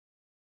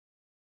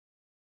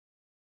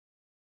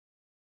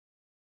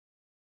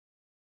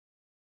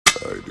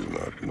do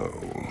not know.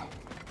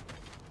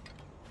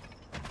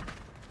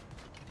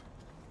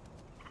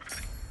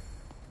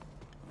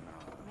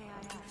 May I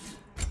ask,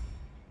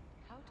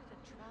 how did a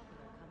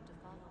traveler come to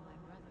follow my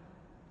brother?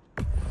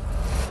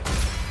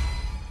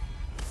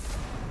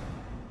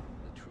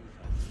 The truth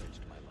I've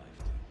pledged my life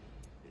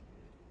to. It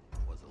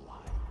was a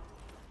lie.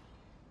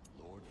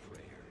 Lord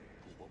Freyr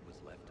put what was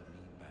left of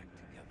me back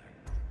together.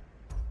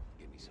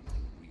 Gave me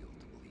something real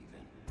to believe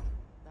in.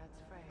 That's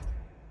Freyr,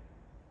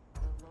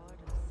 the Lord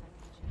of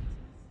Second Chances.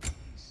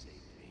 He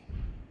saved me.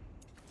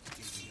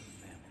 Gave me a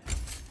family.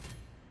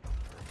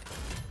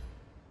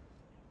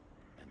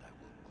 And I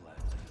will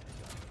gladly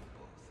die for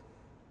both.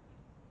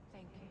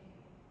 Thank you.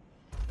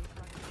 It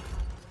brought you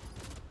home.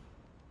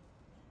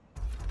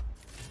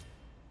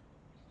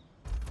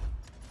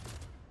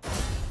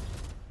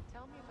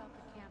 Tell me about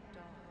the camp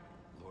dog.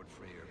 Lord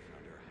Freyr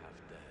found her half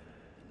dead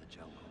in the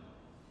jungle.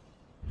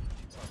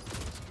 She probably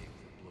escaped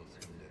the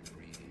Blothunde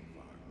breeding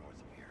farm north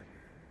of here.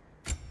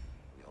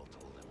 We all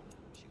told him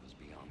she was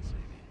beyond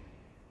saving.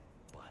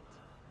 But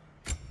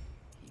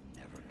he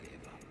never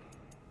gave up.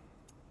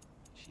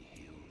 She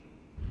healed.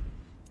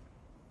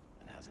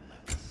 And hasn't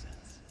left us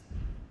since.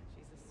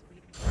 She's a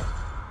sweet girl.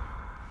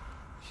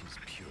 She's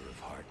pure of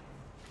heart.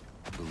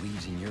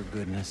 Believes in your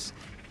goodness,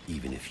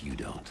 even if you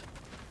don't.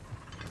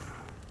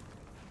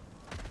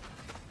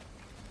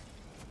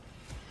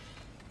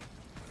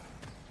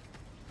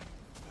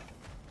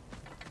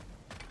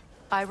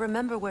 I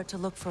remember where to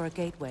look for a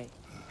gateway.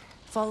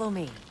 Follow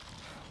me.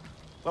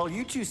 Well,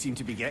 you two seem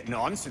to be getting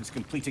on since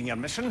completing your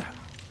mission.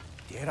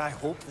 Dare I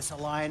hope this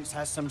alliance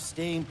has some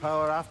staying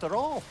power after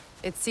all?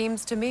 It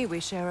seems to me we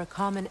share a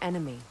common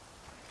enemy.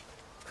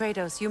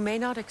 Kratos, you may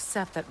not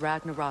accept that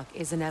Ragnarok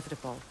is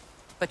inevitable,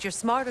 but you're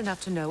smart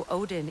enough to know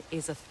Odin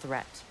is a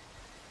threat.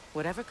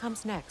 Whatever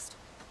comes next,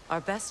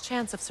 our best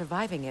chance of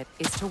surviving it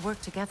is to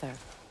work together.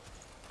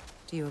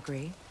 Do you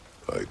agree?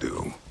 I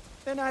do.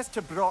 Then as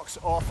to Brock's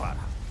offer,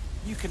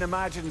 you can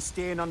imagine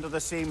staying under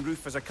the same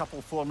roof as a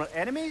couple former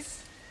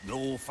enemies?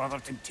 No further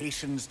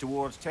temptations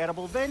towards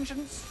terrible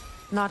vengeance?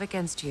 Not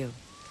against you.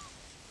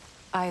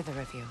 Either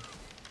of you.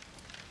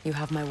 You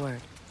have my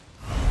word.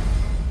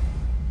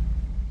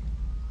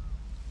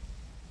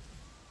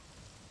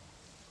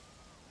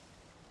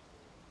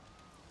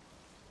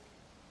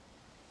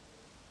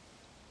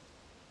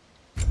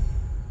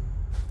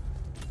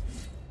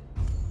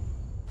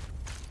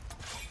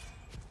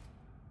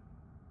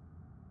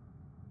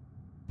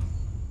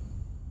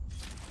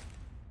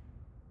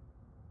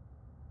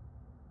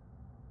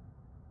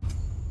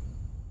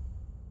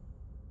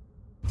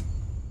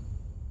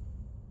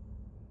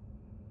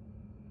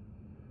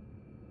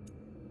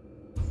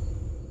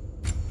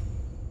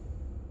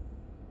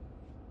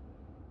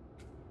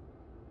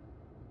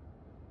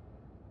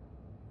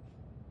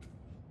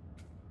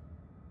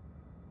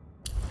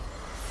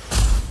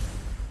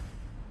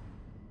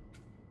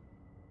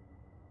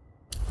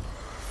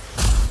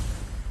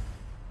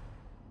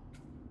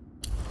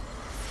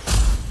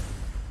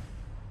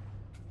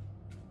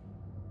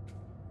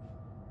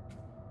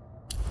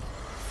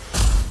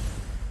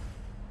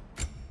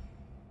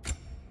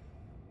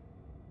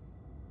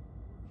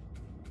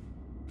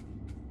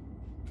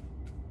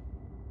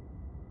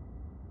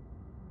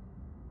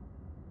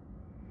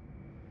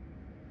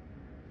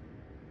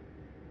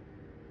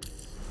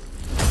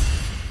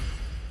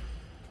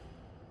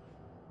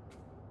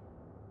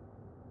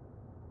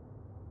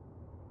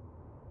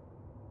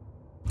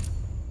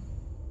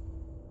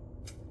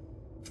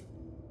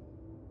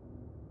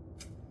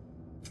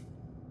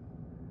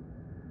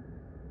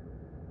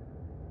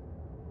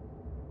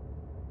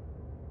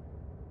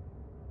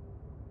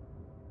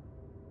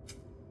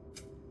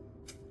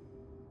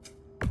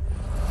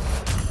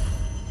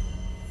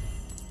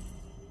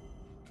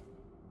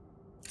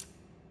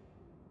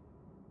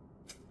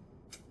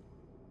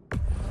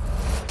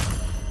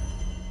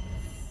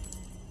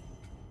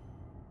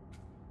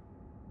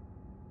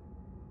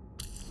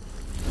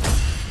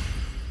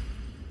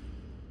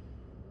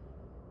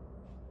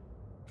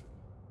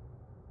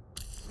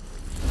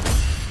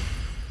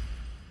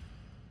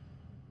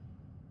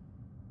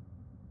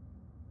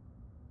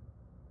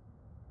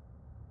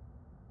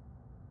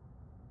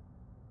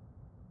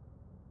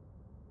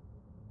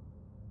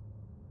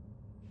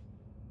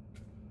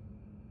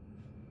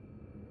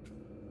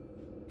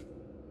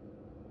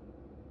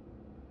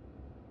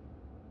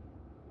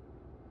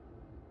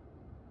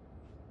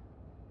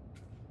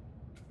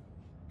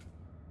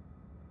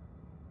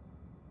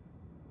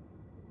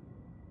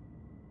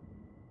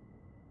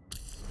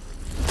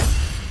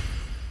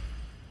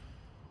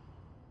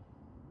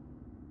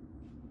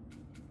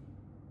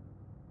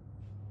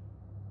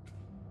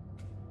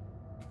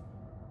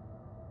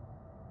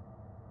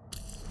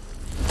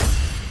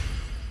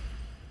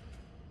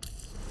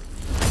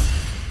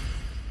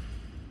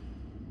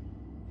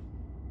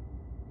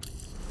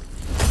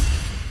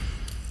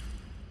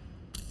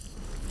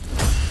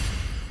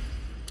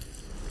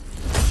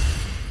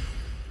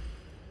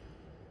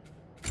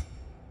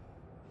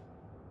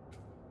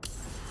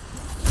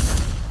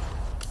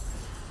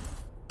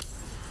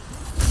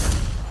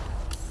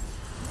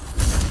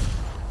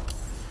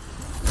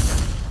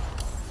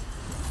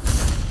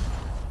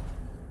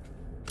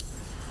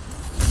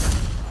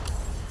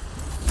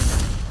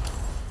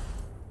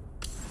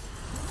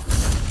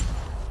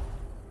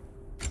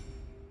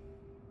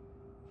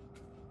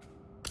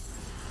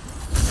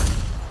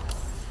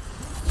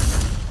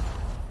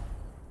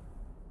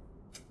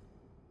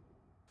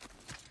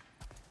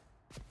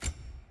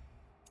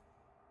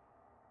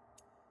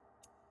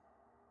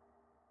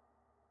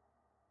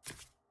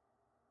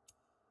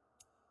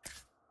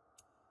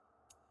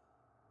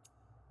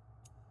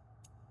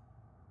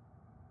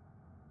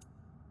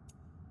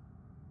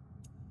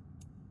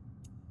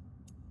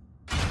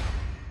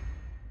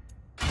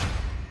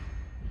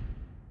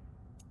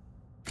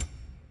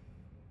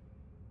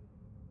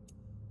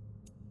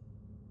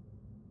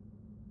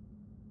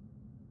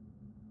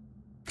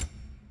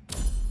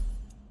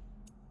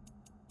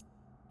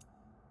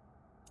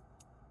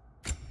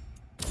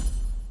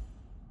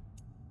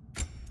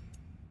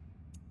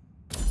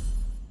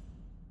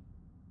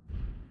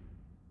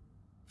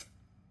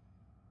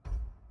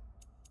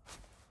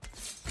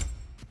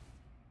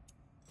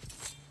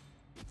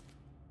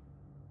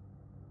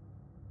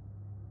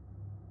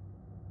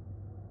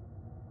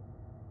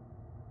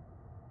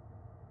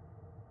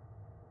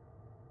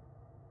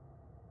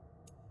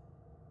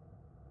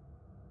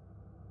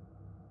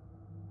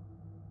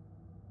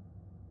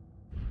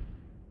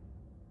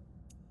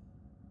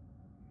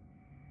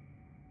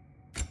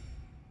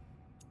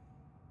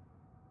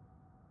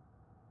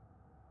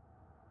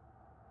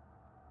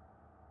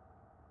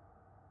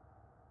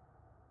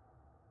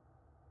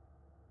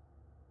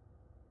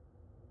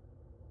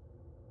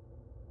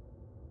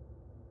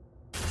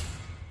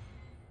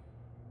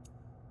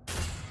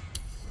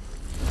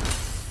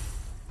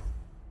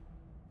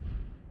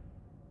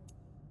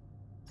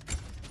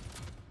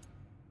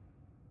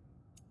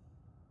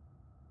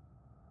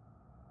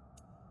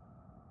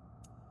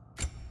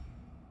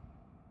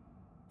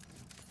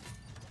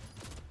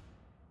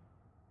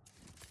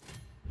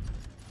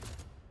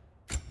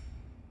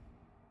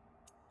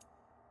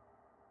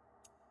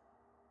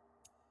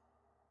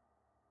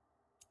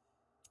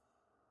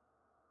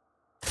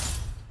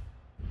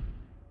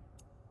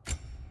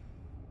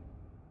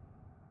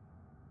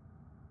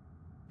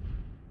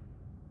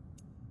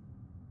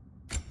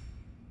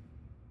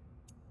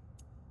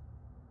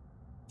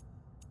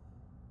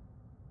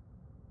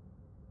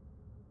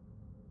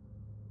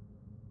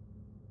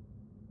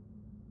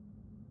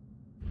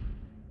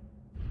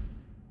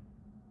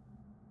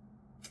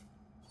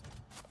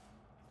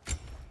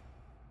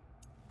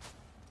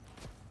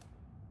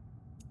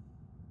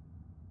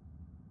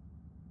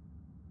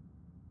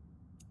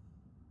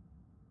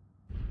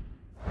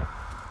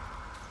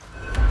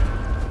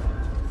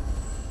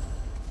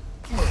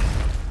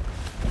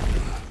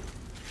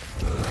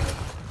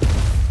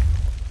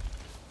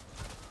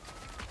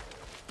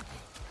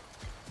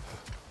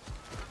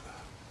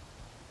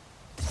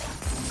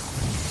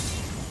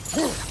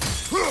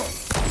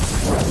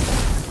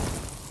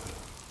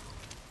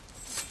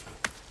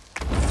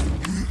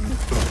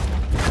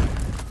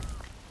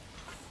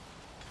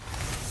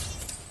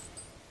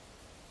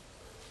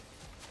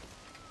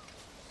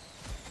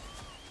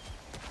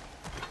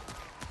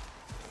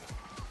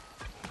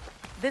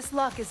 This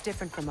lock is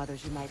different from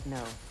others you might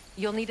know.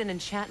 You'll need an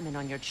enchantment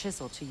on your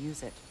chisel to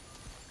use it.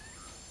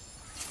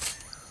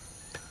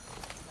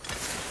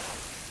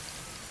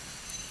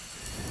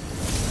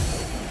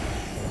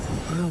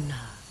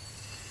 Runa.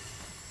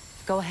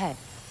 Go ahead.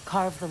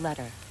 Carve the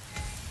letter.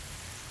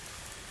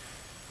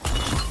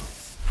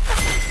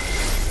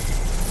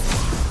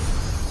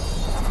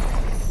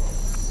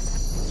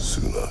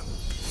 Suna.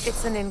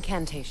 It's an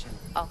incantation.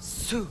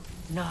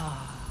 Suna.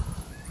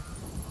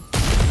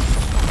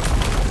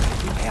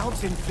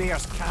 Elves in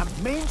Freyr's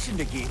can't mention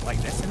the gate like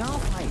this in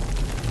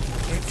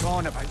Alfheim. It's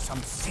on about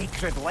some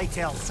sacred light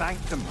elf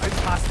sanctum out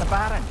past the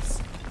Barrens.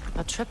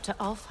 A trip to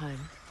Alfheim.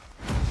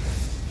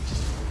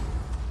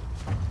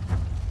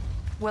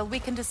 Well, we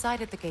can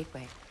decide at the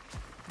gateway.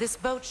 This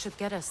boat should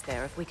get us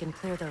there if we can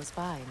clear those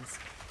vines.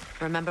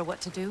 Remember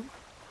what to do?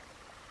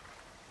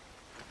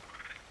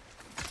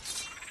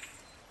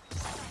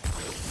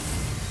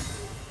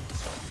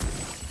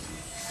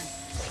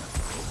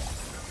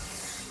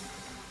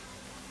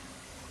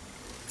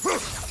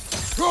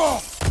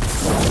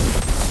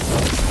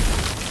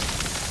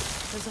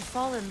 There's a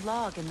fallen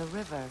log in the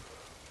river.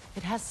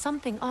 It has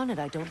something on it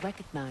I don't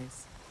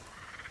recognize.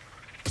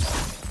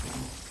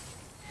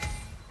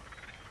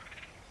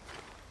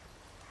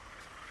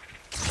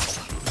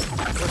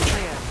 We're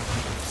clear.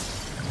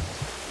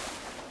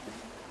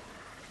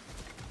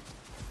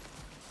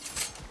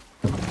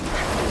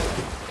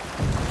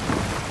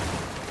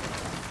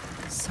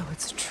 So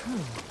it's true.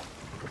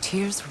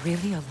 Tyr's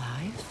really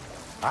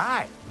alive?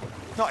 Aye.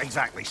 Not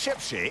exactly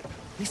shipshape.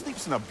 He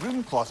sleeps in a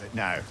broom closet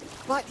now.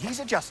 But he's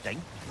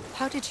adjusting.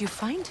 How did you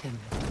find him?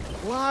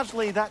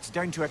 Largely, that's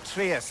down to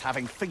Atreus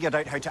having figured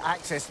out how to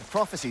access the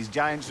prophecies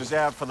giants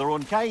reserved for their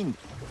own kind.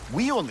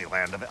 We only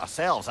learned of it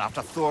ourselves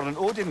after Thor and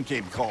Odin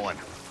came calling.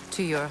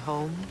 To your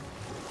home?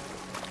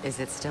 Is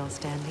it still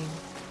standing?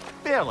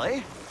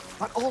 Barely.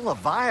 But all the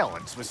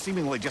violence was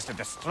seemingly just a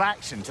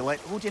distraction to let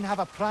Odin have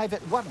a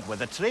private word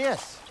with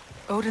Atreus.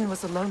 Odin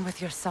was alone with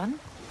your son?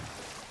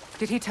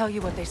 Did he tell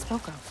you what they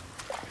spoke of?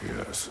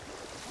 Yes.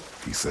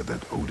 He said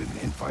that Odin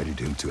invited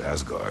him to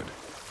Asgard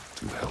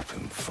to help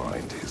him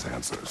find his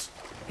answers.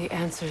 The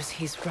answers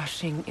he's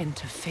rushing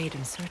into fate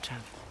in search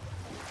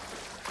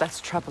of.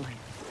 That's troubling.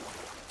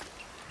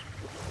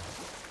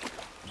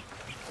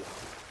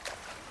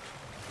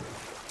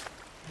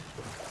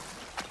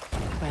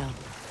 Well,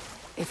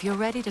 if you're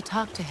ready to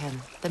talk to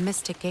him, the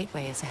Mystic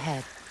Gateway is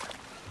ahead.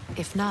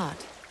 If not,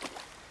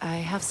 I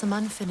have some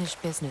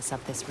unfinished business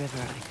up this river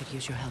I could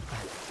use your help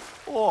with.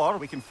 Or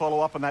we can follow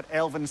up on that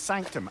elven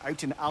sanctum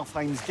out in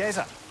Alfheim's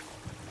desert.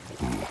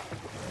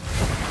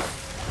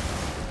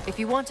 If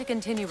you want to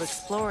continue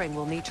exploring,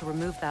 we'll need to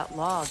remove that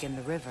log in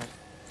the river.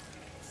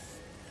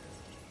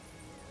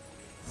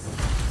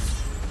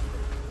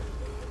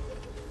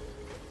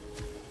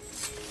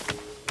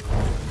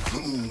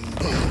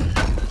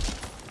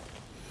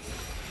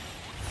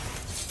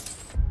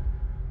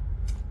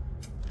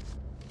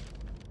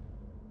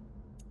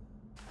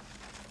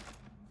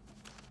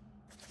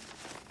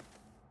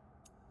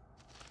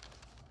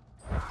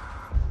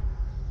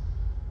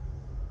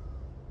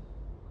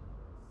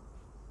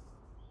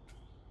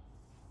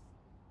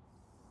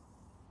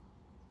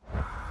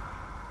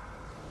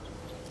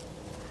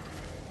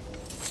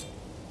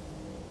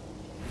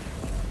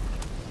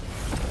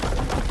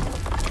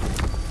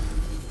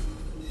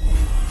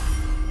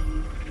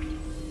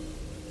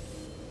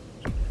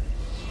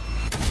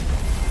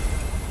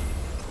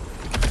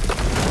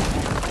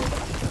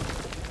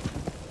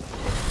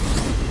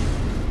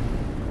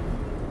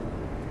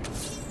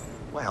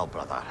 Well,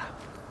 brother,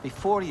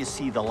 before you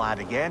see the lad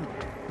again,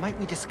 might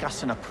we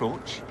discuss an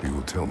approach? He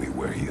will tell me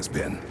where he has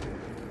been.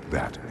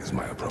 That is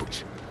my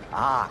approach.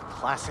 Ah,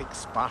 classic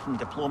Spartan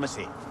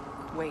diplomacy.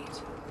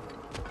 Wait.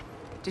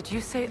 Did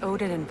you say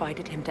Odin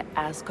invited him to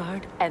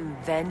Asgard, and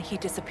then he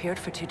disappeared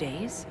for 2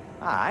 days?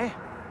 Aye,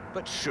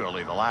 but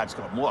surely the lad's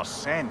got more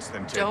sense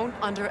than to... Don't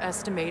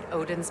underestimate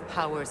Odin's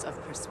powers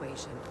of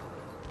persuasion.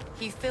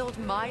 He filled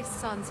my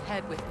son's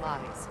head with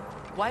lies.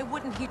 Why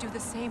wouldn't he do the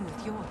same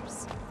with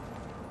yours?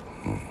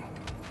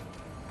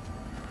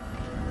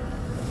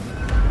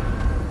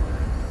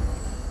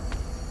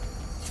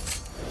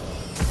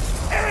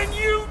 And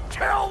you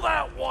tell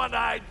that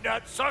one-eyed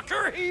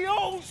nutsucker he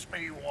owes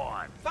me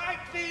one. Thank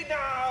thee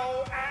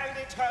now and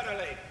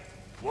eternally.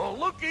 Well,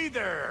 looky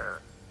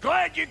there.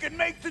 Glad you could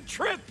make the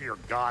trip, your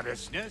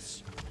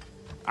goddessness.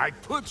 I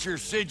put your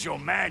sigil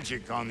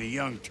magic on the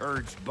young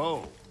turd's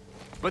bow.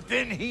 But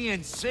then he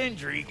and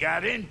Sindri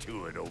got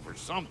into it over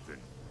something.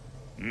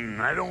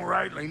 I don't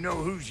rightly know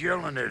who's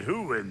yelling at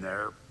who in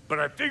there, but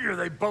I figure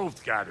they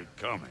both got it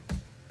coming.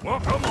 Well,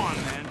 come on,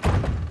 then.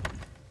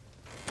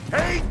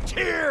 Hey,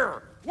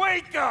 Tyr!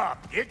 Wake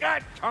up! You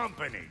got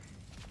company.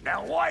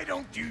 Now, why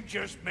don't you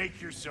just make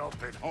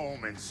yourself at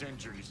home in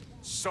Sindri's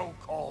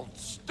so-called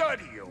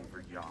study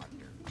over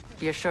yonder?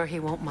 You're sure he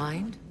won't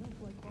mind?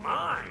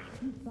 Mine?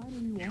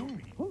 You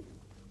mean?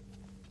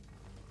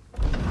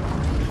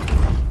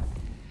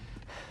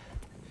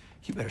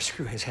 You better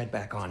screw his head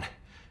back on.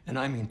 And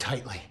I mean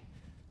tightly.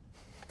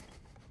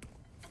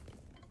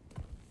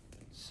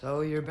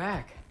 So you're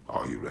back.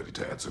 Are you ready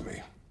to answer me?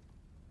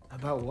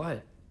 About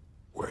what?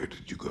 Where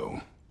did you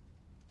go?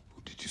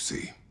 Who did you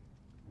see?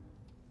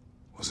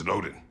 Was it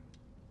Odin?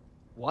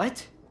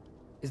 What?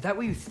 Is that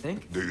what you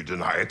think? Do you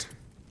deny it?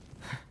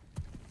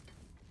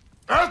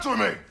 Answer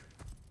me!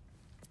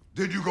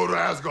 Did you go to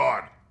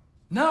Asgard?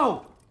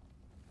 No!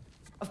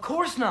 Of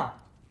course not!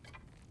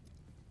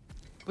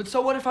 But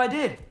so what if I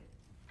did?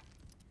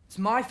 It's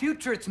my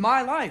future, it's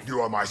my life.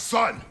 You are my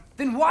son!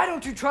 Then why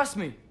don't you trust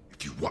me?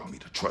 If you want me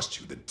to trust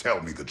you, then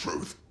tell me the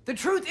truth. The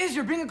truth is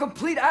you're being a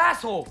complete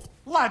asshole.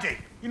 Laddie,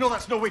 you know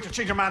that's no way to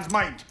change a man's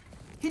mind.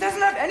 He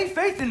doesn't have any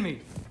faith in me.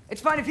 It's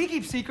fine if he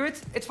keeps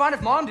secrets. It's fine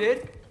if Mom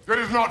did. It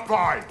is not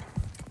fine!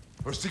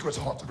 Her secrets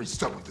haunt every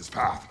step of this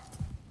path.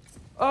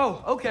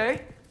 Oh,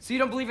 okay. So you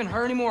don't believe in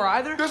her anymore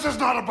either? This is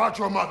not about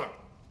your mother!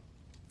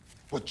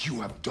 What you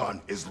have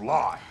done is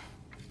lie.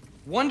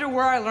 Wonder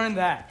where I learned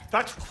that.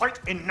 That's quite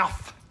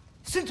enough.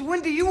 Since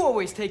when do you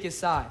always take his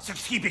side?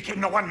 Since he became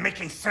the one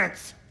making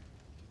sense.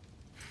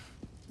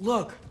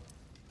 Look,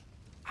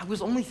 I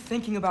was only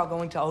thinking about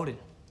going to Odin.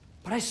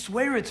 But I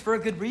swear it's for a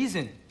good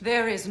reason.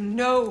 There is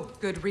no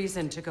good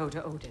reason to go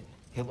to Odin.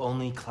 He'll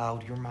only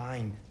cloud your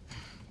mind.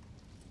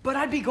 But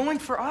I'd be going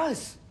for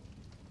us.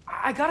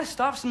 I gotta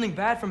stop something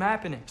bad from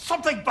happening.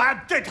 Something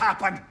bad did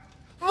happen.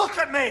 Look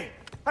at me,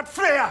 at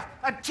Freya,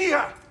 at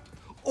Tyr.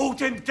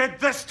 Odin did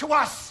this to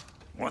us.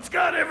 What's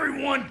got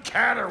everyone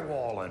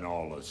caterwauling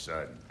all of a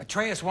sudden?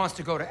 Atreus wants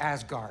to go to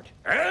Asgard.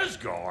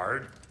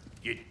 Asgard?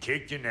 Get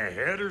kicked in the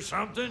head or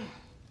something?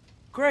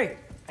 Great.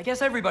 I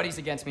guess everybody's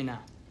against me now.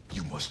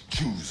 You must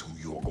choose who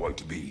you are going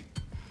to be.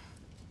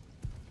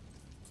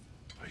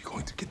 Are you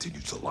going to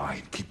continue to lie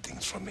and keep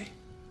things from me?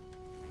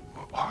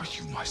 Or are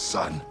you my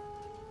son?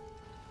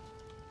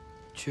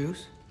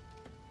 Choose?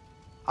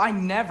 I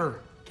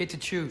never get to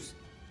choose.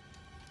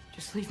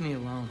 Just leave me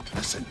alone.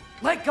 Listen.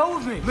 Let go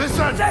of me!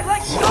 Listen! Dad,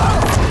 let go!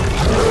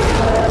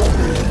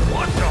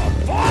 What the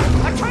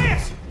fuck?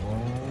 Atreus!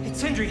 It's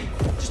Sindri.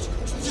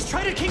 Just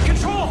try to keep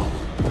control.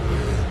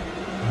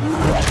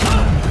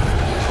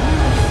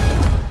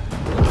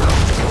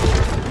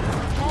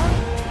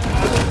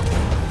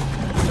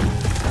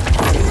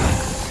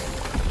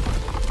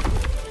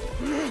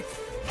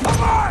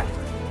 Come on!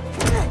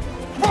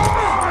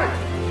 Boy!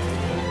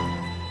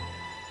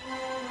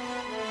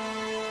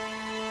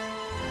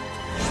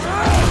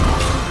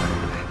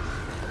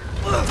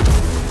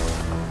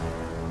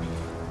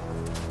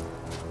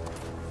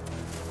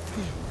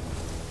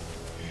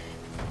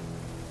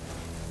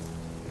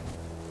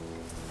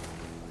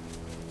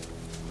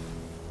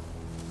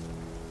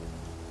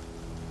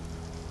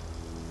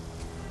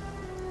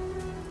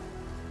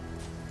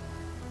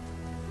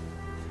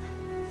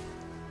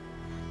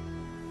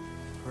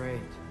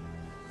 Great.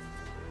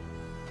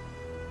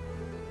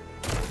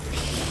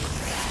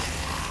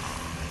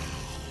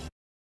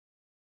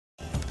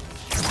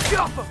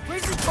 Jump!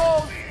 Freezing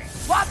cold!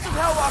 Lots of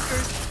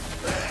Hellwalkers!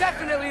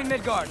 Definitely in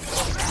Midgard.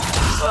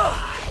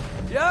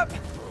 Yep.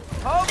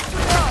 Hope to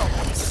know.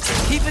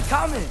 Keep it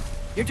coming.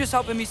 You're just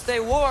helping me stay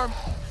warm.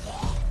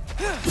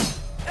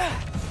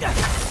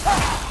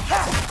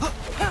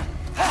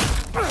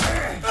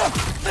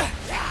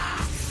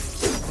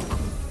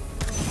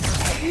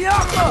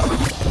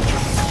 Yappa!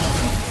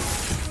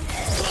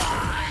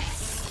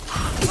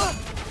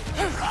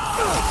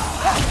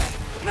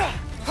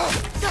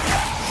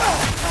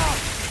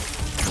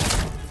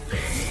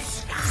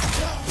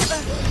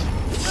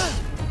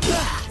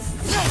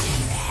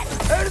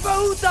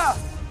 Erbaúta!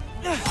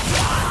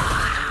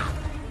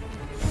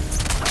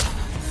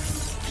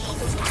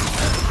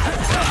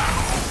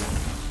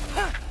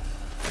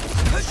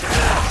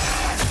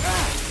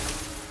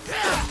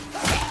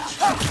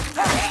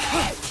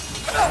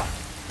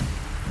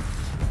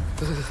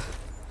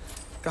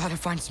 Gotta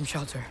find some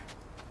shelter.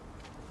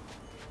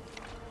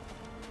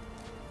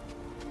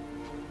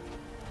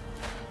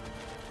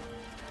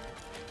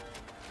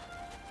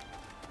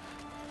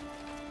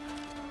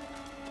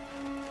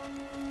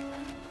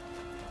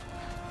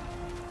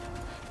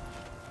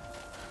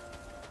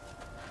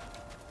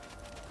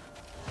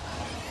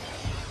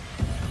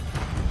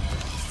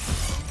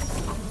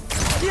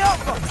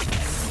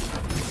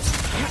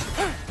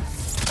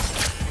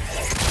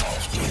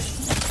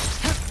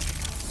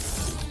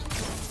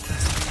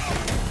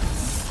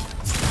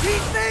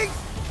 These things?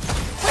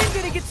 When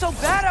did it get so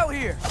bad out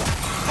here?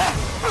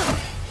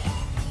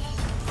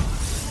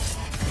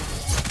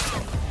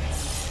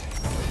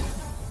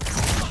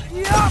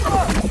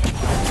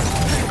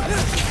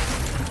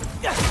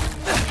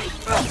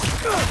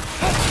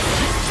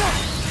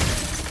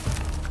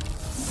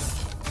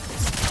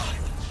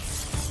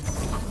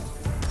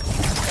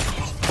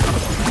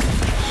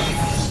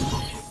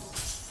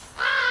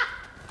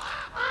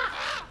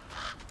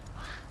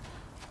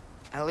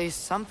 At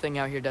least something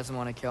out here doesn't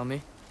want to kill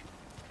me.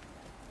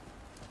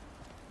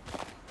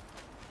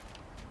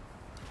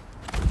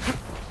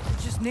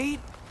 Just need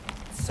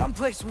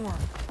someplace warm.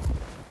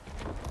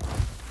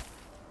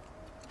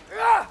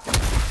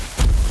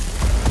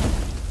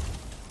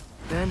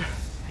 Then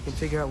I can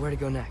figure out where to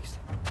go next.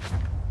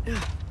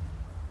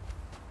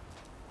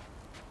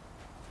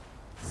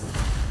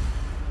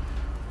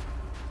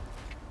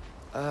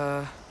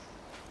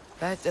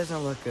 That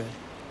doesn't look good.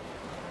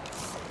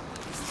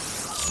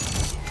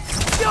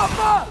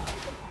 Yappa!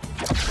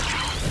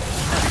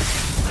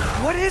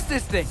 What is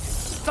this thing?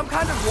 Some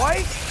kind of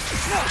white?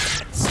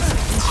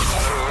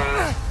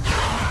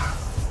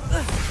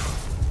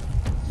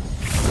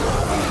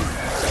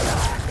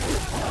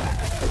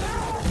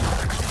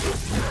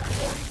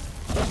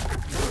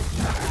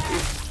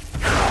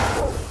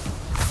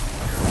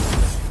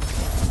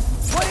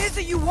 What is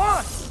it you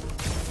want?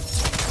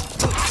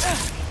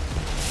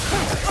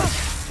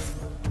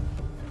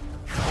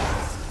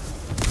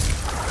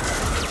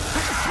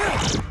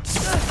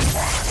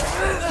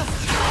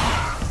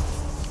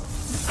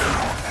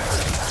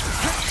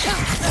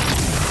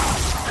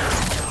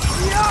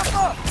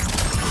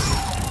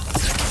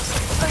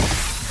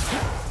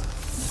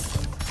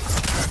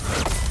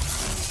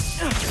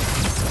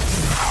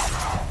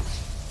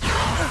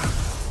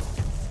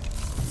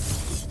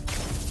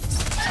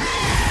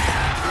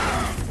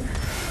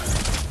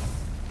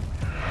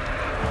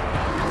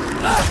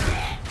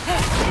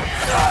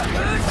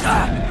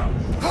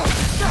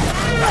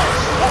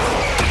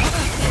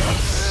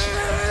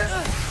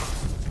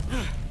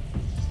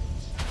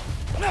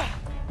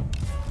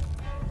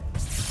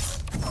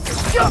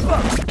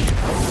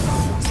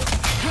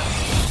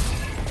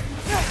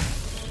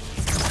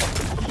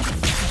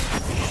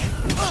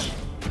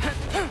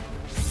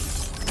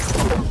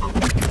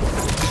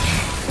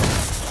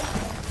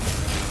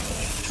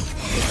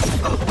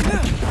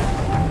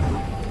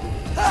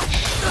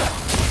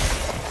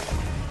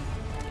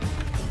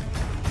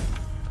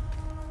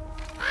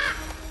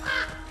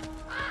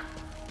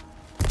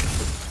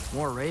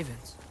 More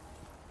ravens.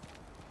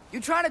 You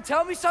trying to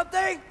tell me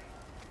something?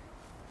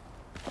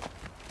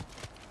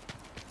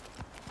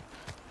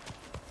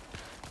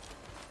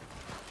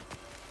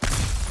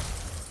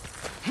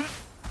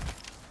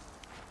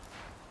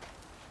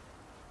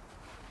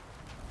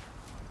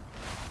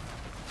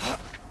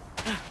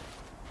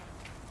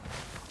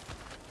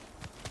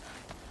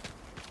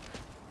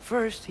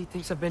 First, he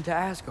thinks I've been to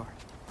Asgard.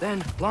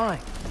 Then, lying.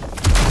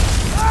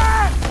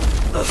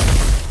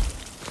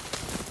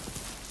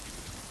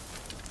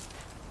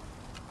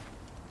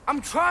 I'm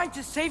trying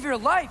to save your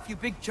life, you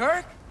big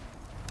jerk!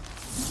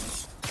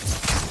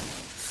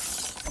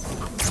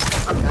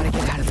 Gotta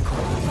get out of the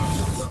cold.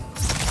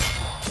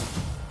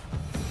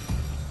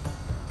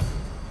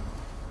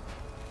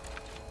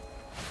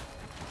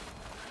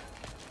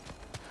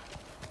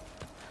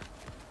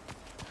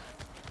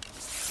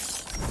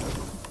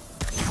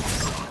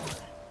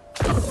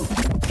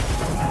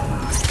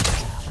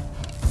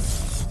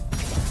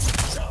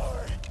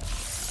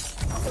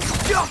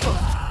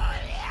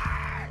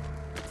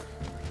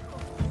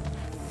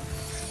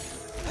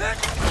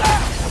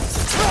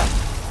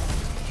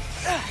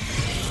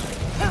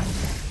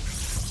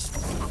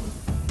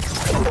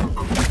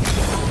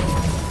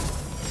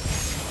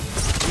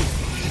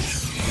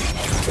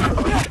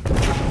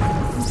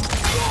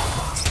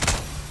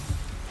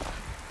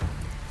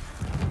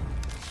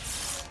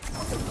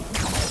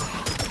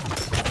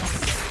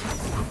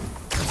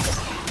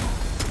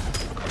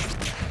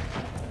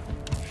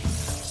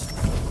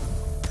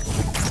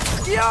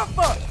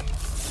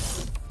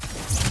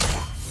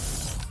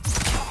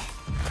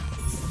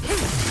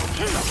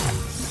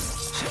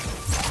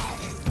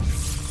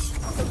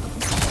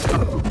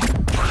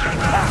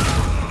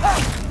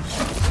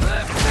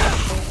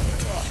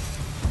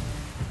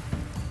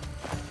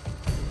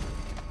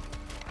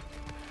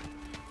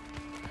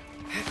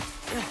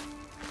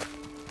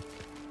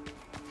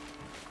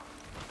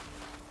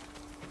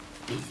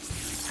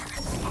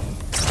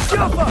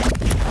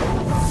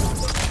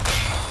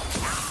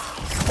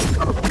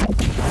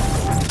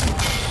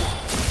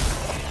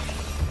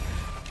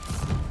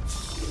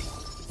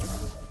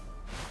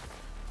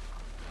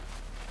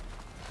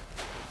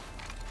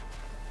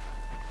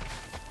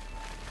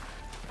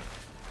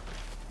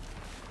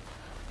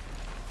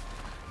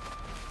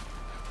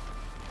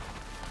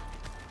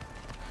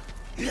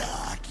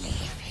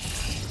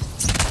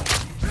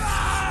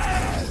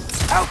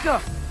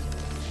 Alka!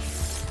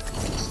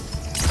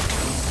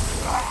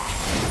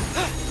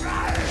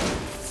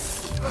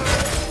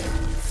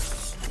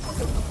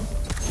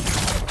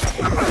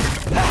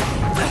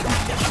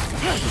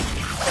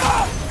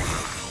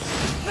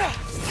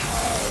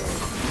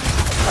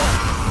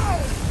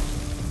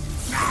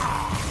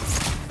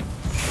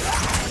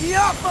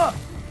 Yappa!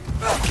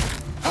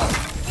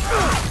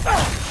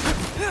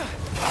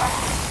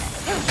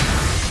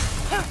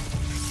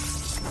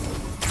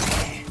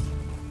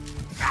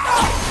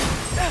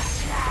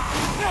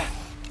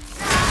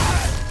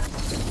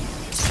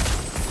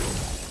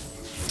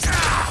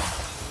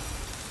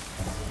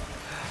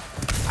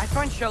 I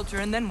find shelter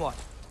and then what?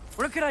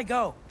 Where could I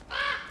go?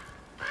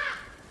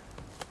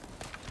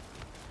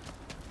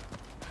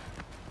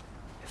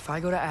 If I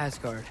go to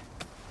Asgard,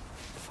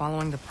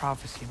 following the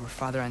prophecy where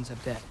Father ends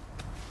up dead.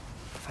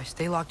 If I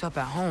stay locked up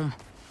at home,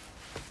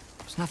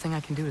 there's nothing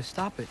I can do to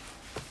stop it.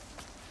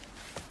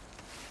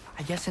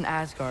 I guess in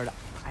Asgard,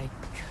 I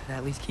could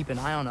at least keep an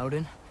eye on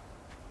Odin.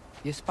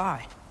 Be a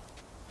spy.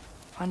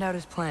 Find out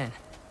his plan.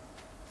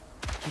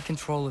 Get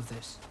control of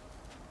this.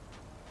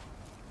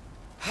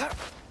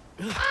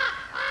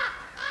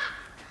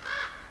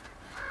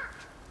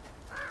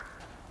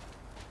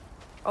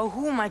 Oh,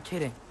 who am I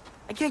kidding?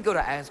 I can't go to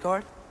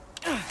Asgard.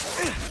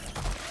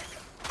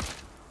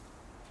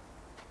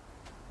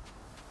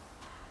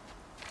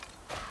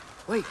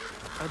 Wait,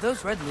 are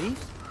those red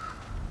leaves?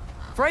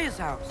 Freya's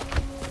house!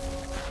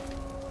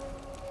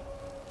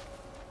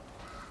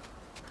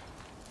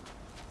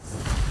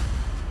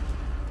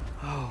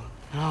 Oh,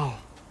 no.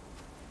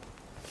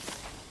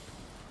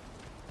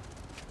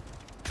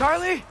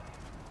 Charlie?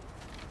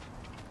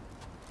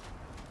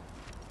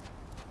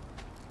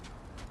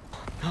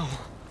 No.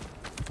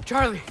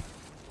 Charlie!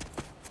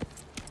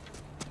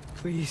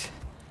 Please.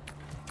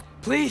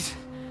 Please!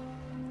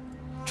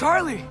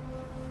 Charlie!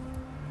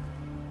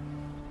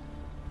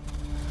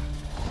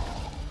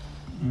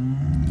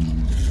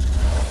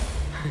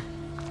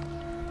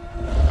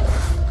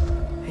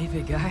 Hey,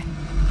 big guy.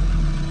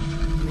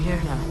 I'm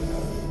here now.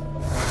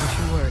 Don't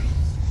you worry.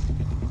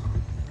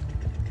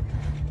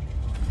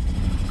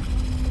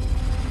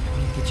 I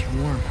need to get you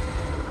warm.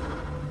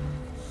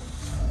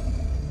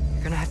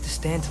 You're gonna have to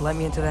stand to let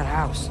me into that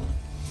house.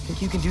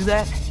 Think you can do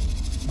that?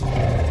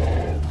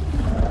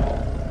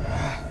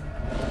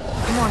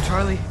 Come on,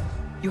 Charlie.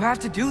 You have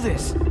to do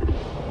this.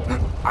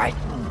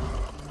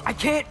 I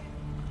can't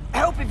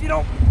help if you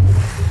don't...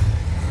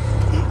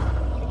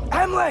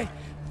 Emily!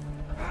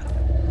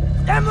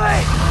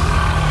 Emily!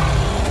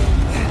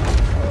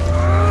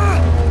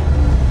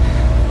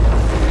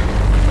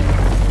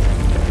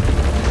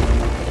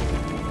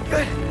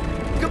 Good.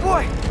 Good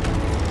boy.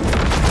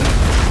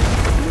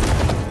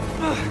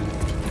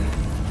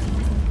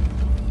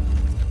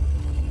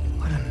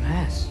 What a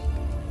mess.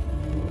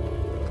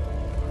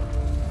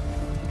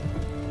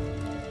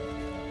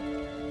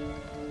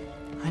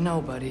 I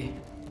know, buddy.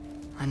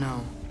 I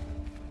know.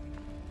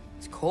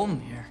 It's cold in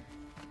here.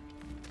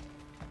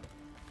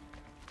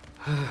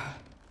 I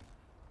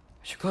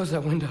should close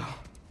that window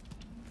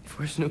if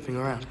we're snooping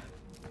around.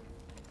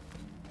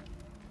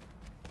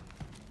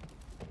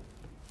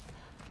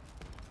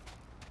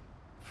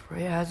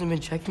 Freya hasn't been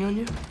checking on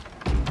you?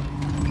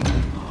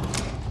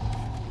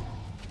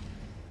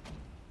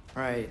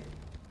 Right.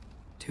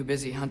 Too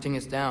busy hunting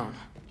us down.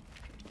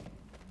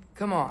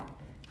 Come on.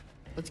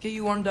 Let's get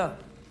you warmed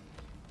up.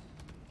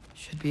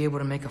 Should be able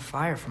to make a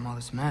fire from all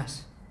this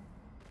mess.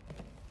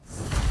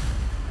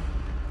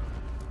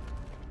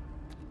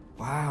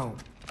 Wow.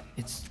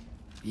 It's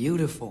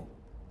beautiful.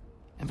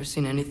 Never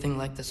seen anything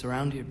like this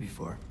around here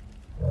before.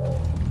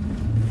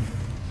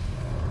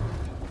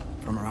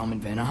 From her home in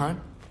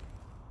Vanaheim?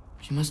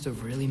 She must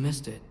have really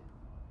missed it.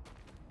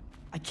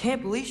 I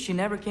can't believe she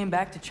never came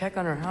back to check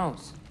on her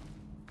house.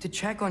 To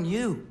check on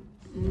you.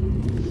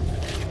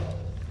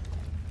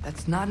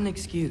 That's not an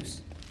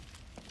excuse.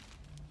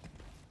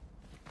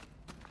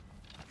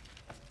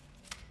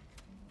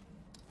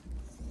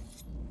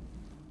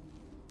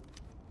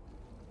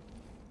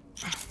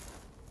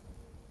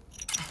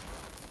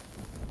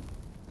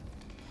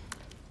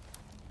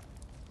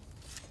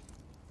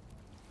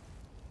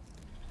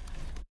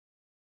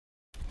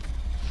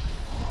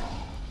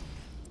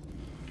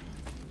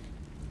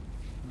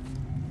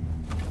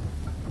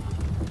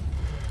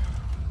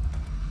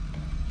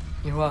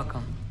 You're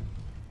welcome.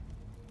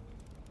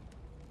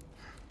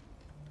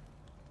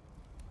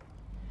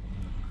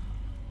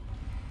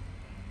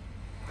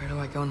 Where do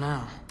I go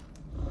now?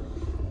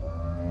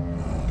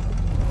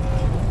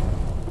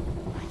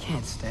 I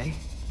can't stay.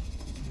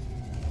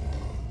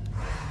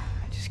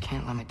 I just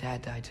can't let my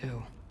dad die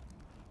too.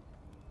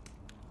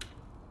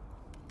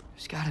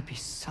 There's gotta be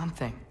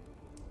something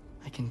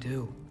I can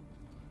do.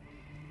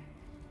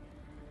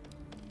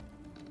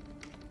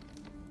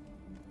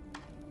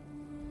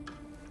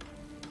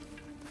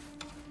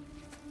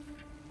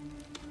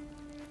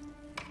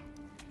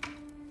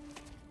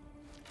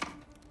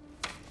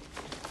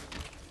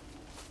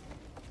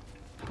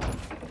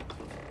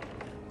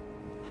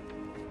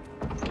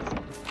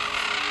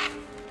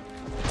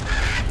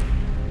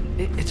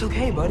 It's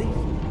okay, buddy.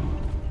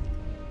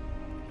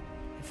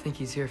 I think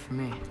he's here for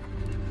me.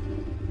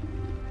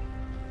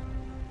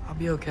 I'll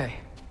be okay.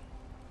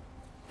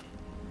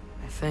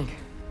 I think.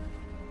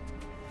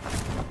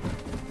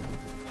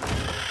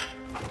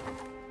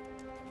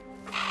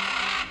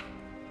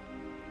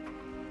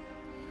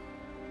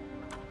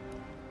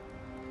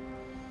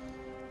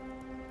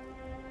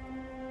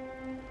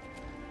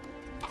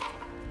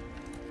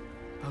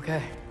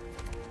 Okay.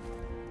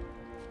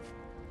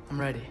 I'm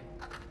ready.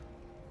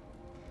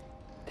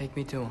 Take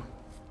me to him.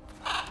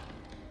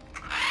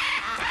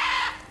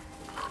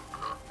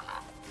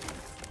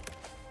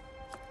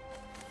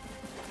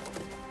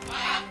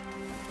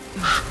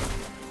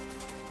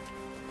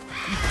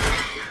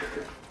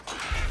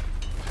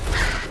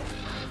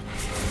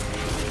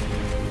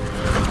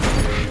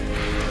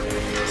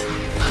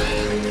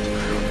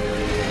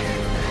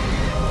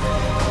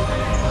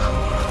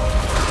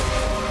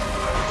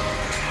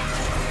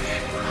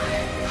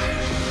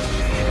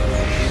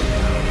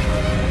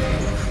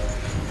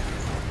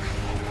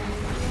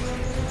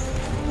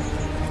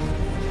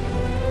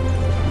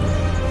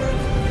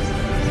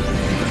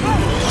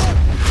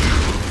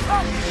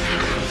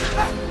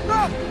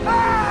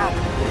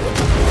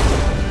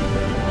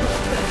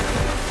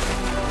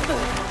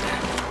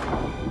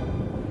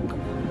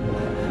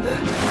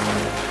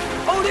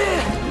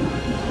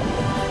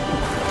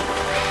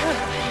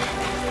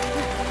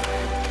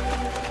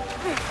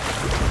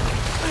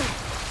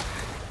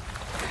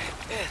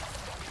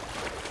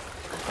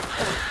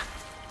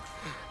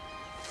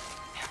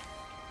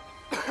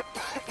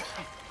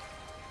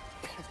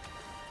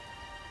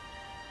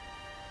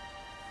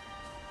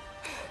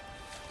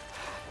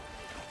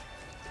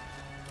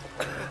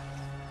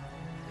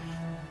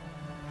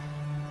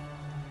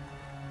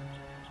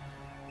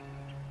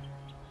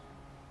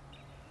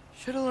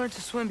 Should have learned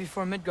to swim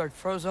before Midgard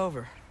froze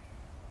over.